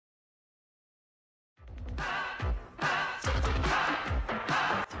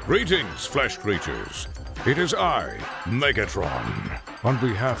Greetings, flesh creatures. It is I, Megatron. On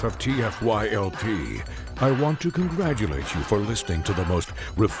behalf of TFYLP, I want to congratulate you for listening to the most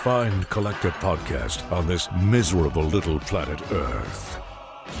refined collective podcast on this miserable little planet Earth.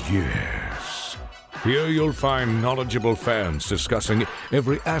 Yes. Here you'll find knowledgeable fans discussing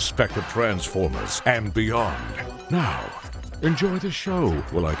every aspect of Transformers and beyond. Now, enjoy the show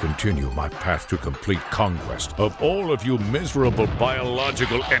while I continue my path to complete conquest of all of you miserable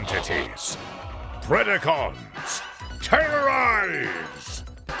biological entities. Predacons, terrorize!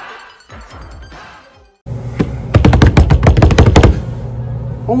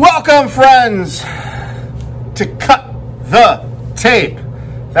 Welcome, friends, to Cut the Tape.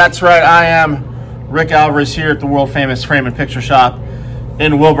 That's right, I am Rick Alvarez here at the world-famous Frame and Picture Shop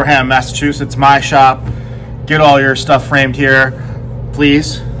in Wilbraham, Massachusetts. My shop. Get all your stuff framed here.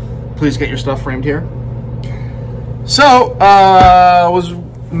 Please get your stuff framed here. So, I was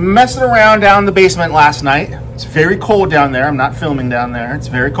messing around down in the basement last night. It's very cold down there. I'm not filming down there. It's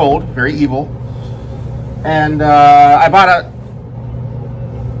very cold, very evil. And I brought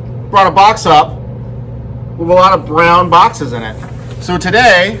a box up with a lot of brown boxes in it. So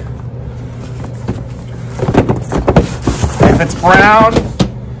today, if it's brown,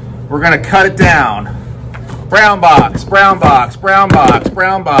 we're gonna cut it down. Brown box, brown box, brown box,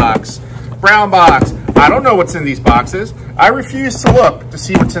 brown box, brown box. I don't know what's in these boxes. I refuse to look to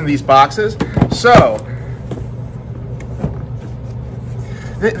see what's in these boxes. So,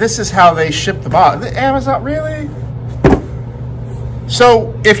 this is how they ship the box. Amazon, really?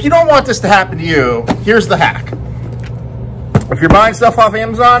 So, if you don't want this to happen to you, here's the hack. If you're buying stuff off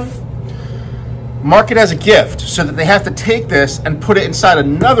Amazon, mark it as a gift so that they have to take this and put it inside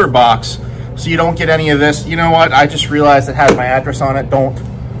another box so you don't get any of this. You know what? I just realized it has my address on it. Don't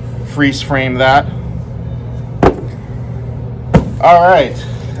freeze frame that. All right.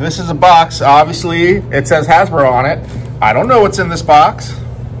 This is a box. Obviously, it says Hasbro on it. I don't know what's in this box.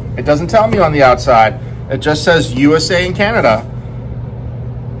 It doesn't tell me on the outside. It just says USA and Canada.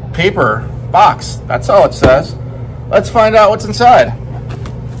 Paper box. That's all it says. Let's find out what's inside.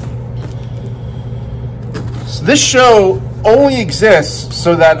 So this show only exists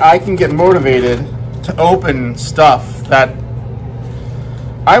so that I can get motivated to open stuff that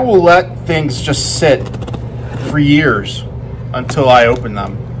I will let things just sit for years until I open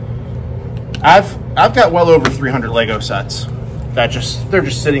them. I've got well over 300 Lego sets that they're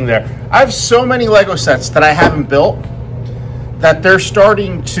just sitting there. I have so many Lego sets that I haven't built that they're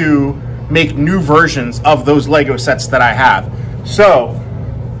starting to make new versions of those Lego sets that I have. So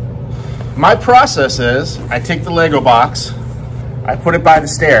my process is I take the Lego box, I put it by the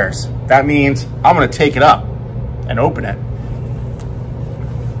stairs. That means I'm gonna take it up and open it.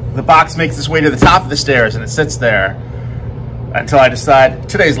 The box makes its way to the top of the stairs and it sits there until I decide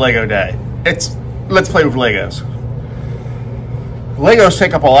today's Lego day. Let's play with Legos. Legos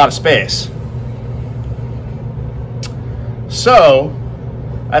take up a lot of space. So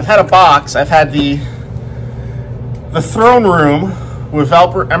I've had a box, I've had the throne room with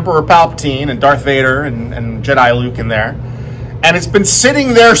Emperor Palpatine and Darth Vader and Jedi Luke in there. And it's been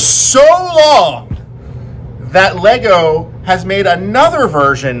sitting there so long that Lego has made another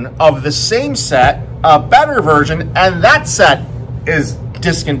version of the same set, a better version, and that set is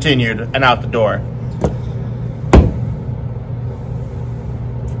discontinued and out the door.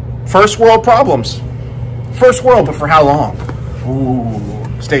 First world problems. First world, but for how long?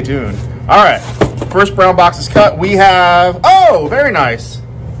 Ooh, stay tuned. All right, first brown box is cut. We have, oh, very nice.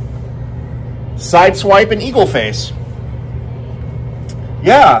 Sideswipe and Eagle Face.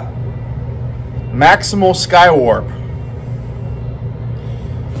 Yeah. Maximal Skywarp.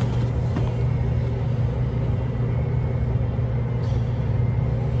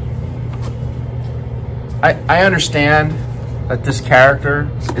 I understand that this character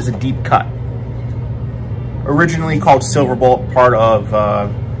is a deep cut. Originally called Silverbolt, part of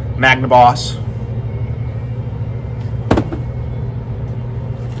Magnaboss.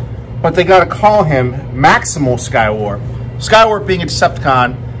 But they gotta call him Maximal Skywarp. Skywarp being a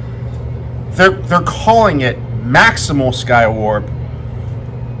Decepticon, they're calling it Maximal Skywarp.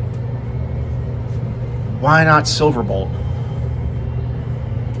 Why not Silverbolt?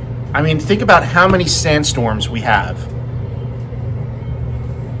 I mean, think about how many sandstorms we have.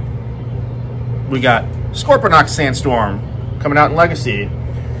 We got Scorponok Sandstorm coming out in Legacy.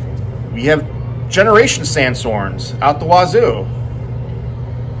 We have Generation Sandstorms out the wazoo.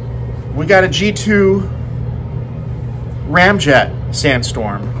 We got a G2 Ramjet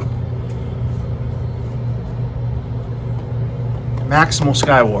Sandstorm. Maximal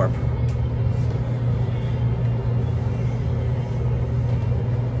Skywarp.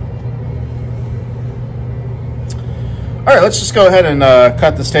 All right, let's just go ahead and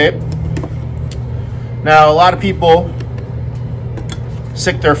cut this tape. Now, a lot of people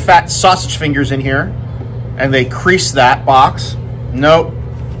stick their fat sausage fingers in here and they crease that box. Nope,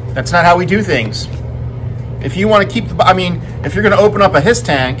 that's not how we do things. If you want to keep the, I mean, if you're going to open up a his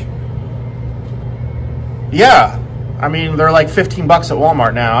tank, yeah, I mean, they're like 15 bucks at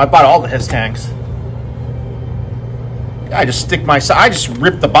Walmart now. I bought all the his tanks. I just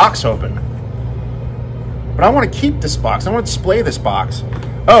rip the box open. But I want to keep this box. I want to display this box.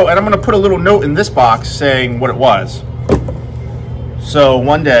 Oh, and I'm going to put a little note in this box saying what it was. So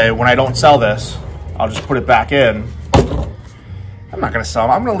one day when I don't sell this, I'll just put it back in. I'm not going to sell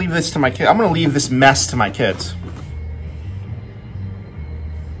them. I'm going to leave this to my kids. I'm going to leave this mess to my kids.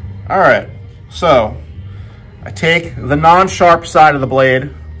 All right. So I take the non-sharp side of the blade,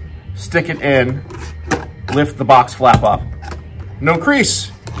 stick it in, lift the box flap up. No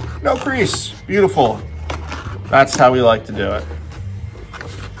crease. No crease. Beautiful. That's how we like to do it.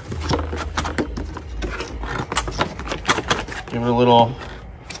 Give it a little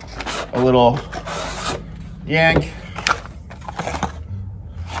yank.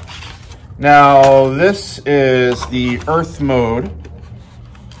 Now this is the earth mode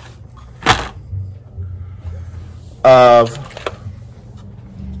of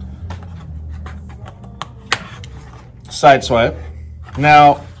Sideswipe.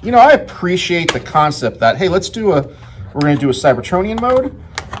 Now, you know, I appreciate the concept that, hey, we're going to do a Cybertronian mode,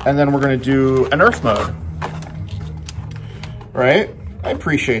 and then we're going to do an Earth mode, right? I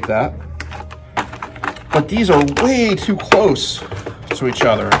appreciate that. But these are way too close to each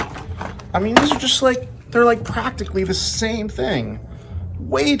other. I mean, these are just like, they're like practically the same thing.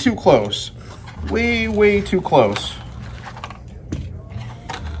 Way too close. Way, way too close.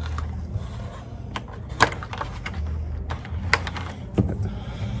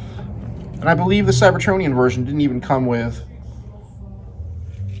 And I believe the Cybertronian version didn't even come with...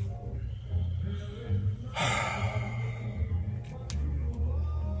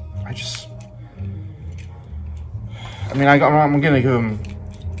 I'm going to give them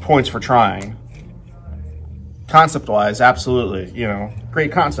points for trying. Concept-wise, absolutely, you know,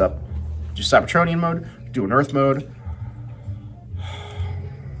 great concept. Do Cybertronian mode, do an Earth mode.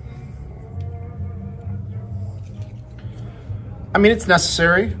 I mean, it's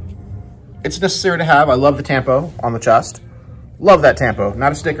necessary. It's necessary to have. I love the tampo on the chest. Love that tampo.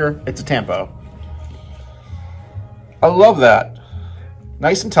 Not a sticker, it's a tampo. I love that.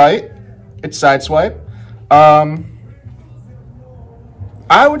 Nice and tight. It's Sideswipe.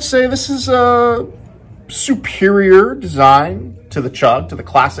 I would say this is a superior design to the Chug, to the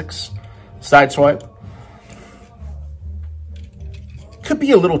Classics Sideswipe. Could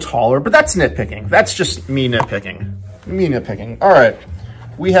be a little taller, but that's nitpicking. That's just me nitpicking. Me nitpicking. All right.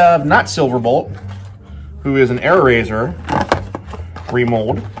 We have not Silverbolt, who is an Air Razor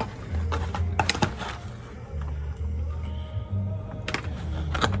remold.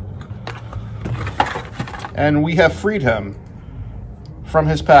 And we have freed him from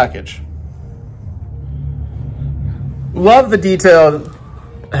his package. Love the detailed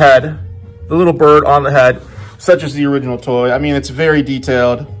head, the little bird on the head, such as the original toy. I mean, it's very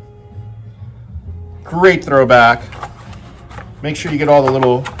detailed. Great throwback. Make sure you get all the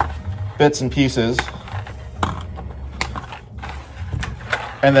little bits and pieces.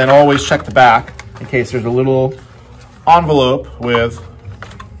 And then always check the back in case there's a little envelope with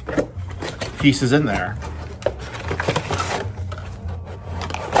pieces in there.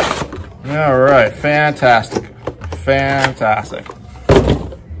 All right, fantastic, fantastic.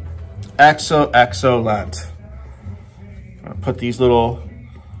 Excellent. I'm gonna put these little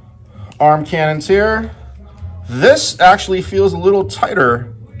arm cannons here. This actually feels a little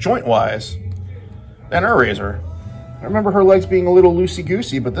tighter joint-wise than Air Razor. I remember her legs being a little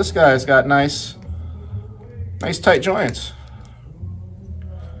loosey-goosey, but this guy's got nice tight joints.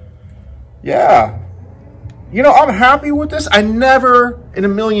 Yeah. You know, I'm happy with this. I never in a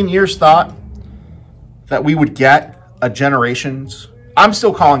million years thought that we would get a Generations. I'm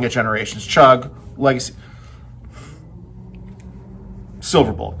still calling it Generations. Chug, Legacy,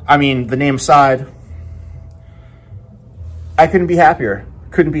 Silverbolt. I mean, the name aside, I couldn't be happier.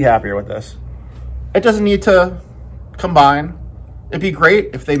 Couldn't be happier with this. It doesn't need to combine. It'd be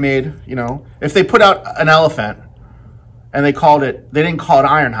great if they made, you know, if they put out an elephant and they didn't call it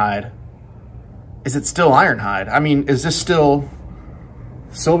Ironhide. Is it still Ironhide? I mean, is this still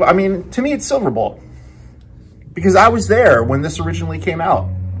Silver? I mean, to me, it's Silverbolt. Because I was there when this originally came out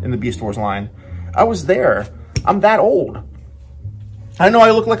in the Beast Wars line. I was there. I'm that old. I know I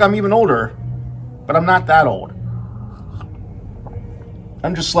look like I'm even older, but I'm not that old.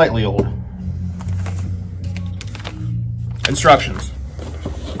 I'm just slightly old. Instructions.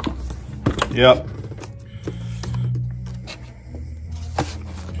 Yep.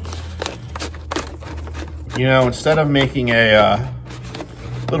 You know, instead of making a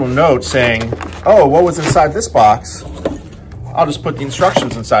little note saying, oh, what was inside this box, I'll just put the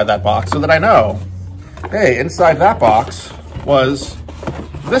instructions inside that box so that I know, hey, inside that box was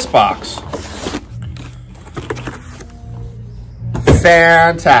this box.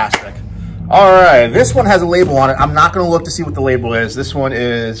 Fantastic. All right, this one has a label on it. I'm not going to look to see what the label is. This one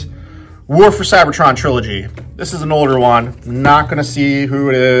is War for Cybertron Trilogy. This is an older one. Not going to see who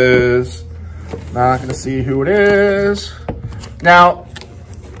it is. Not going to see who it is. Now,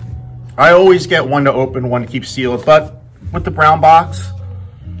 I always get one to open, one to keep sealed, but with the brown box,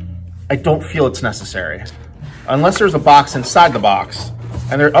 I don't feel it's necessary. Unless there's a box inside the box.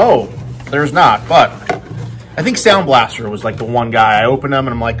 And there's not, but I think Sound Blaster was like the one guy. I opened them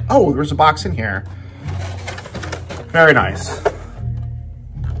and I'm like, oh, there's a box in here. Very nice.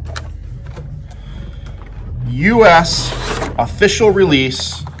 US official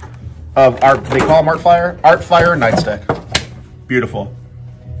release of they call them Artfire Nightstick. Beautiful.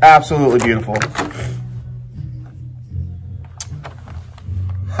 Absolutely beautiful.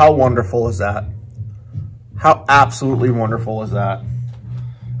 How wonderful is that? How absolutely wonderful is that?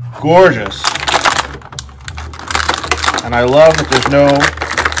 Gorgeous. And I love that there's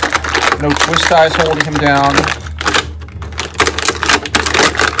no twist ties holding him down.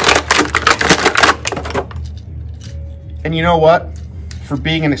 And you know what? For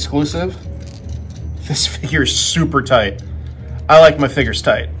being an exclusive, this figure is super tight. I like my figures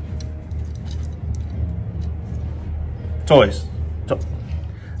tight. Toys.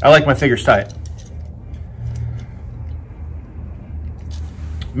 I like my figures tight.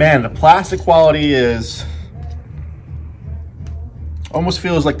 Man, the plastic quality is... almost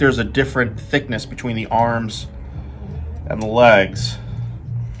feels like there's a different thickness between the arms and the legs.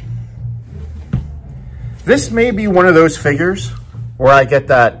 This may be one of those figures where I get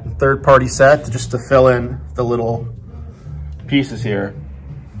that third-party set just to fill in the little pieces here.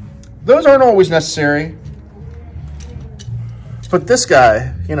 Those aren't always necessary. But this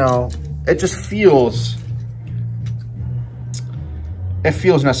guy, you know, it just feels... it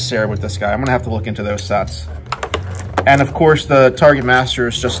feels necessary with this guy. I'm gonna have to look into those sets. And of course, the Target Master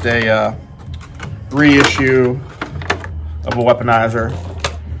is just a reissue of a weaponizer.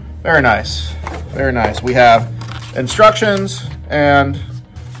 Very nice, very nice. We have instructions and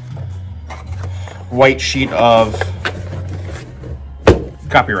white sheet of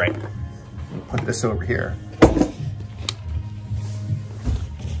copyright. Put this over here.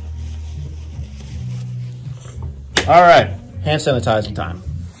 All right, hand sanitizing time.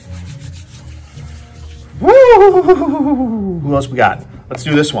 Woo! Who else we got? Let's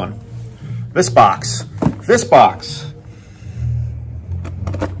do this one. This box. This box.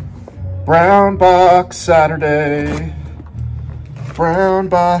 Brown box Saturday. Brown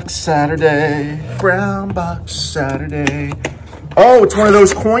box Saturday. Brown box Saturday. Oh, it's one of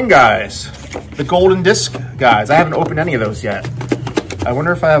those coin guys. The golden disc guys. I haven't opened any of those yet. I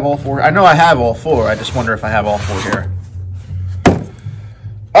wonder if I have all four. I know I have all four. I just wonder if I have all four here.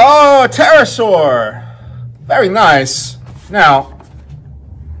 Oh, Pterosaur. Very nice. Now,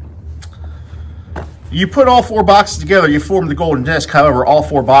 you put all four boxes together, you form the golden disc. However, all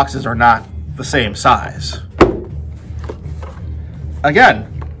four boxes are not the same size.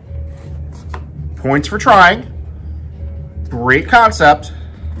 Again, points for trying. Great concept.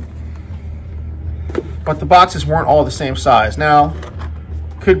 But the boxes weren't all the same size. Now,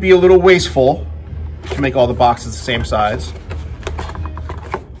 could be a little wasteful to make all the boxes the same size.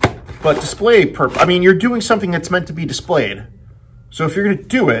 But display purpose, I mean, you're doing something that's meant to be displayed. So if you're gonna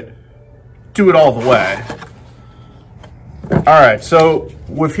do it all the way. All right, so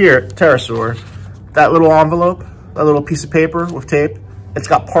with here, Pterosaur, that little envelope, that little piece of paper with tape, it's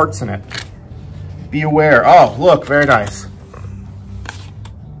got parts in it. Be aware. Oh, look, very nice.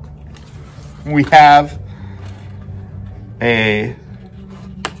 We have a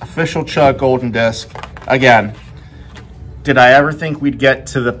official Chug golden disc. Again, did I ever think we'd get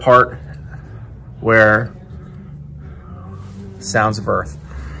to the part where Sounds of Earth,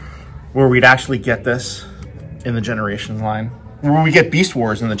 where we'd actually get this in the Generations line, where we get Beast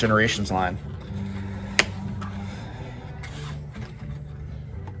Wars in the Generations line?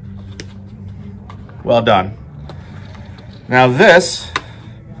 Well done. Now this,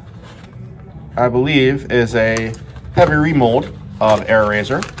 I believe, is a heavy remold of Air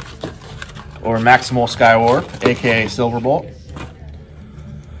Razor, or Maximal Skywarp, aka Silverbolt.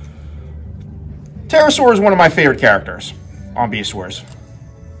 Pterosaur is one of my favorite characters on Beast Wars.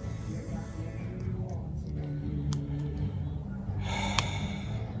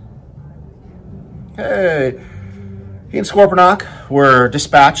 Hey, he and Scorponok were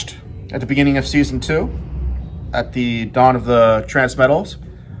dispatched at the beginning of Season 2 at the dawn of the Transmetals,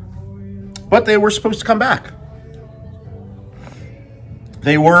 but they were supposed to come back.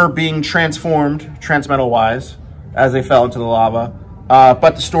 They were being transformed, transmetal-wise, as they fell into the lava,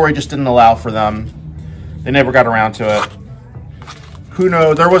 but the story just didn't allow for them. They never got around to it. Who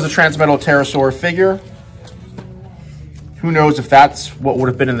knows? There was a transmetal pterosaur figure. Who knows if that's what would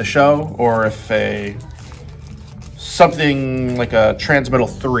have been in the show, or if something like a Transmetal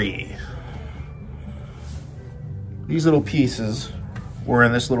 3. These little pieces were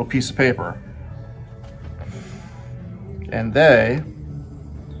in this little piece of paper. And they,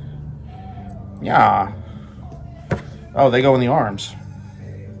 yeah. Oh, they go in the arms.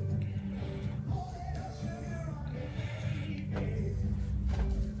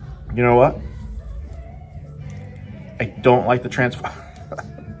 You know what? I don't like the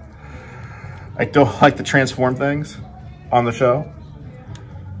I don't like the transform things on the show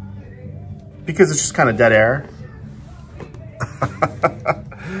because it's just kind of dead air.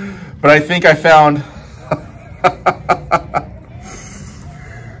 But I think I found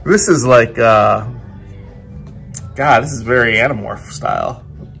this is like God, this is very Animorph style.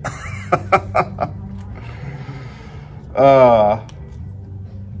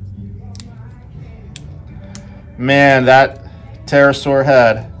 Man, that pterosaur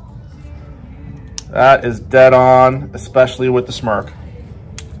head, that is dead on, especially with the smirk.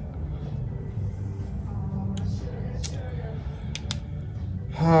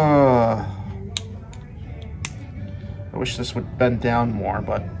 I wish this would bend down more,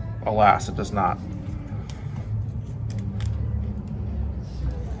 but alas, it does not.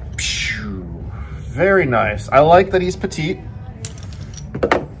 Very nice. I like that he's petite.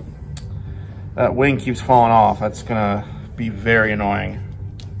 That wing keeps falling off. That's gonna be very annoying.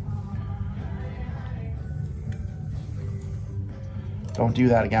 Don't do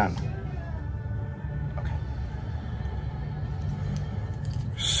that again. Okay.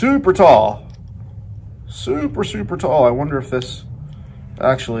 Super tall. Super, super tall. I wonder if this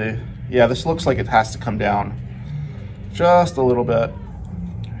actually, yeah, this looks like it has to come down just a little bit.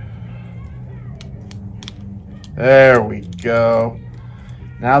 There we go.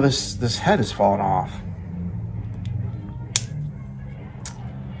 Now this head is falling off.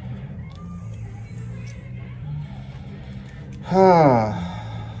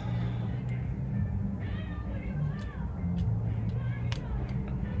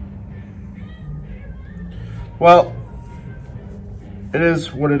 Well, it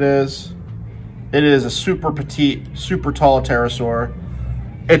is what it is. It is a super petite, super tall pterosaur.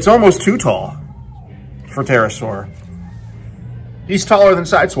 It's almost too tall for pterosaur. He's taller than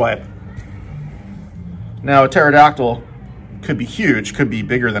Sideswipe. Now, a pterodactyl could be huge, could be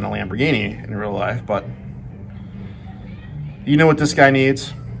bigger than a Lamborghini in real life, but you know what this guy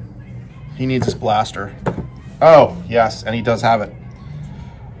needs? He needs his blaster. Oh, yes, and he does have it.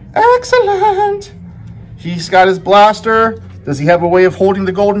 Excellent! He's got his blaster. Does he have a way of holding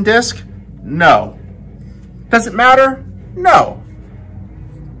the golden disc? No. Does it matter? No.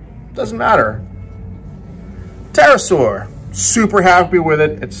 Doesn't matter. Pterosaur. Super happy with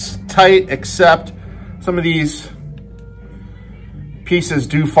it. It's tight, except some of these pieces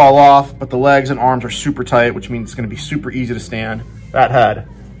do fall off, but the legs and arms are super tight, which means it's going to be super easy to stand. That head.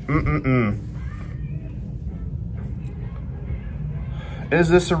 Is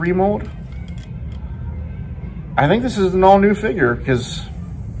this a remold? I think this is an all-new figure, because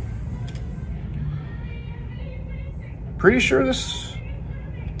pretty sure this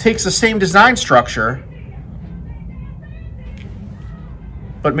takes the same design structure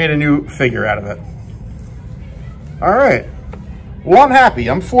but made a new figure out of it. All right. Well, I'm happy.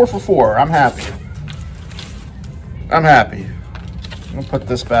 I'm 4 for 4. I'm happy. I'm happy. I'm gonna put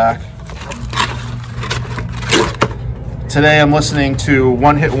this back. Today I'm listening to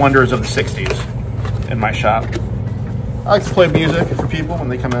one-hit wonders of the 60s in my shop. I like to play music for people when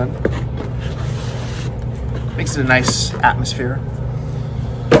they come in. Makes it a nice atmosphere.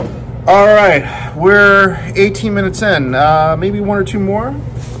 All right, we're 18 minutes in. Maybe 1 or 2 more.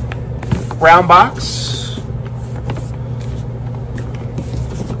 Brown box.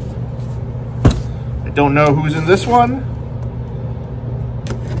 I don't know who's in this one.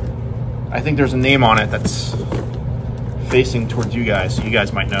 I think there's a name on it that's facing towards you guys, so you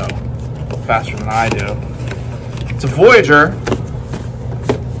guys might know faster than I do. It's a Voyager.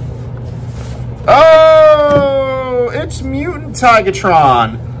 Oh, it's Mutant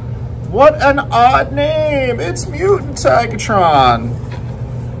Tigatron. What an odd name. It's Mutant Tigatron.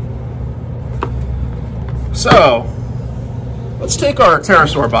 So, let's take our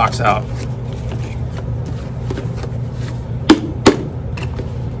pterosaur box out.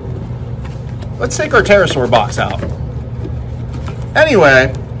 let's take our pterosaur box out.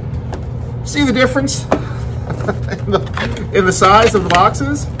 Anyway, see the difference in the size of the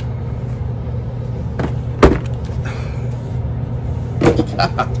boxes?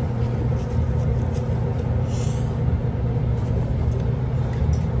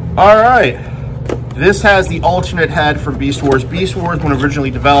 All right, this has the alternate head from Beast Wars. Beast Wars, when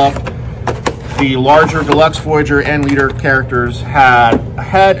originally developed, the larger Deluxe Voyager and Leader characters had a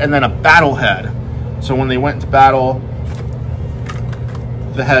head and then a battle head. So when they went into battle,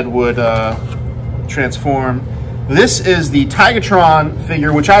 the head would transform. This is the Tigatron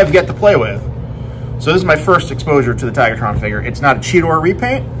figure, which I have yet to play with. So this is my first exposure to the Tigatron figure. It's not a Cheetor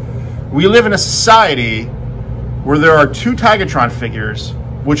repaint. We live in a society where there are 2 Tigatron figures,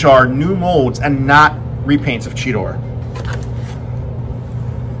 which are new molds and not repaints of Cheetor.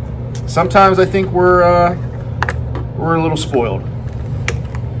 Sometimes I think we're a little spoiled.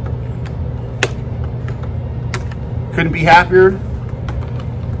 Couldn't be happier,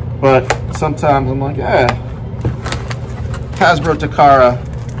 but sometimes I'm like, Hasbro Takara,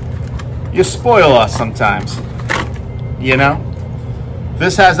 you spoil us sometimes, you know?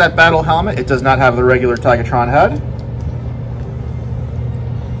 This has that battle helmet. It does not have the regular Tigatron head.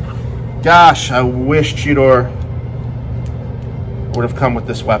 Gosh, I wish Cheetor would have come with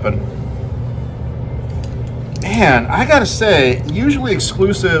this weapon. Man, I gotta say, usually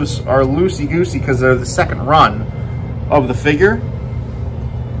exclusives are loosey-goosey because they're the second run of the figure,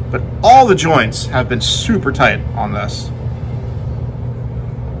 but all the joints have been super tight on this.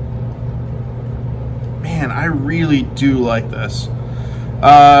 Man, I really do like this.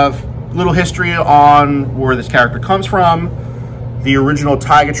 Little history on where this character comes from. The original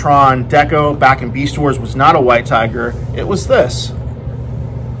Tigatron Deco back in Beast Wars was not a white tiger, it was this.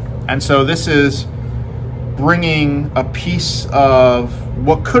 And so this is bringing a piece of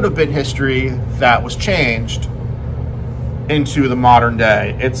what could have been history that was changed into the modern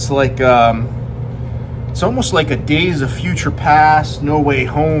day. It's like, it's almost like a Days of Future Past, No Way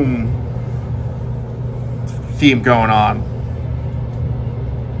Home theme going on.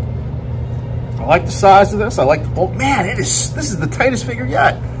 I like the size of this. I like the bulk. Man, this is the tightest figure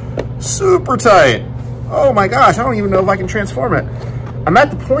yet. Super tight. Oh my gosh, I don't even know if I can transform it. I'm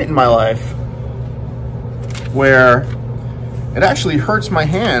at the point in my life where it actually hurts my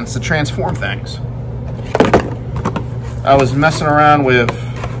hands to transform things. I was messing around with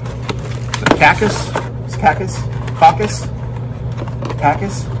Cactus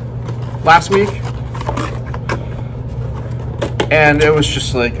last week. And it was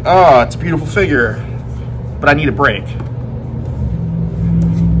just like, oh, it's a beautiful figure, but I need a break.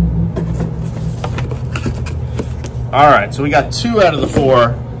 All right, so we got 2 out of the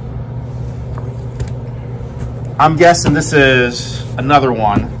 4. I'm guessing this is another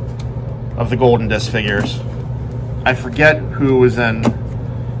one of the Golden Disc figures. I forget who was in.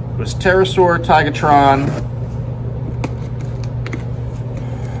 It was Pterosaur, Tigatron.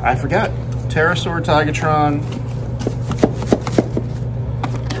 I forget. Pterosaur, Tigatron.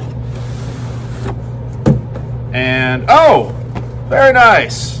 And, oh, very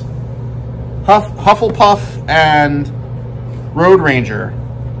nice. Hufflepuff and Road Ranger.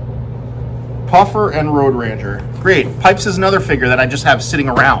 Puffer and Road Ranger. Great. Pipes is another figure that I just have sitting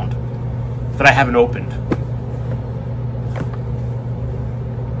around that I haven't opened.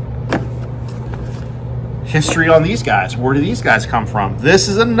 History on these guys. Where do these guys come from? This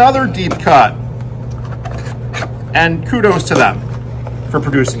is another deep cut. And kudos to them for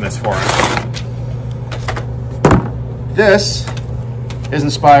producing this for us. This is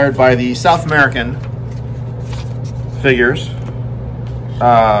inspired by the South American figures.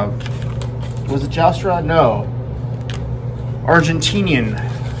 Was it Joustra? No. Argentinian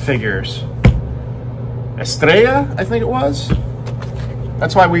figures. Estrella, I think it was.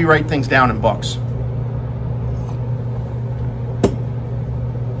 That's why we write things down in books.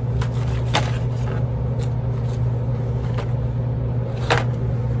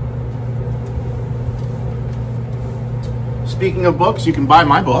 Speaking of books, you can buy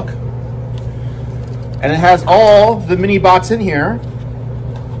my book. And it has all the mini bots in here.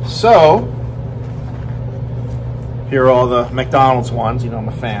 So, here are all the McDonald's ones. You know, I'm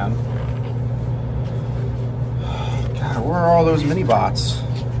a fan. God, where are all those mini bots?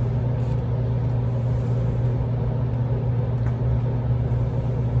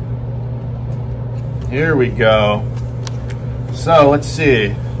 Here we go. So, let's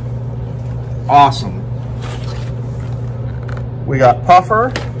see. Awesome. We got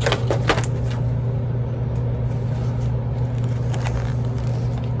Puffer.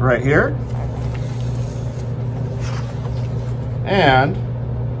 Right here.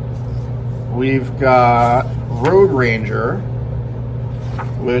 We've got Road Ranger,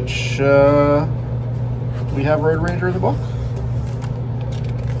 which we have Road Ranger in the book.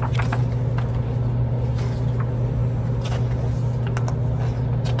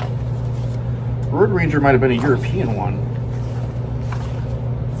 Road Ranger might have been a European one.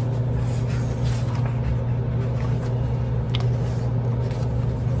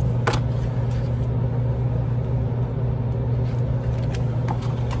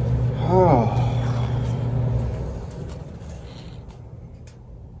 Oh.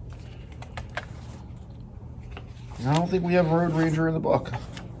 I don't think we have Road Ranger in the book,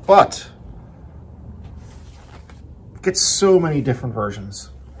 but get so many different versions.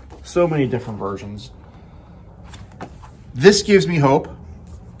 So many different versions. This gives me hope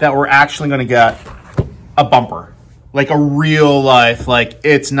that we're actually going to get a bumper, like a real life, like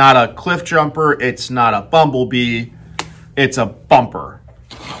it's not a cliff jumper, it's not a bumblebee, it's a bumper.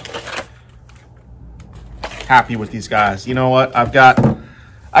 Happy with these guys. You know what? I got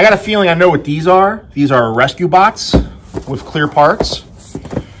a feeling I know what these are. These are rescue bots with clear parts.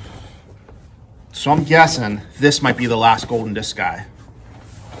 So I'm guessing this might be the last golden disc guy.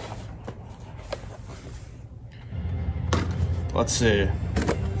 Let's see.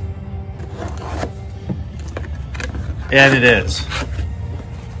 And it is.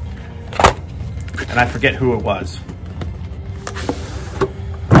 And I forget who it was.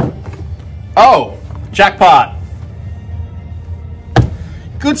 Oh, jackpot.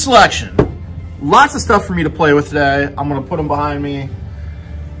 Good selection. Lots of stuff for me to play with today. I'm gonna put them behind me.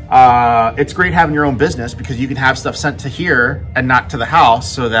 It's great having your own business because you can have stuff sent to here and not to the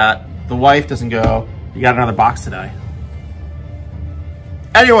house so that the wife doesn't go, you got another box today.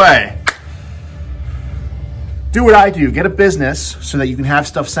 Anyway, do what I do. Get a business so that you can have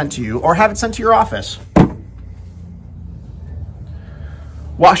stuff sent to you or have it sent to your office.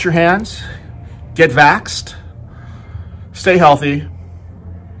 Wash your hands, get vaxxed, stay healthy,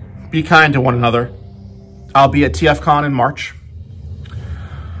 be kind to one another. I'll be at TFCon in March.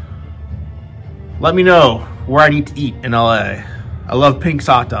 Let me know where I need to eat in LA. I love Pink's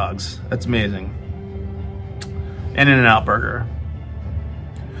hot dogs. That's amazing. And In-N-Out Burger.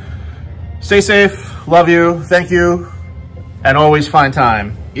 Stay safe, love you, thank you, and always find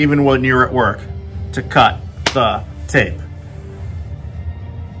time, even when you're at work, to cut the tape.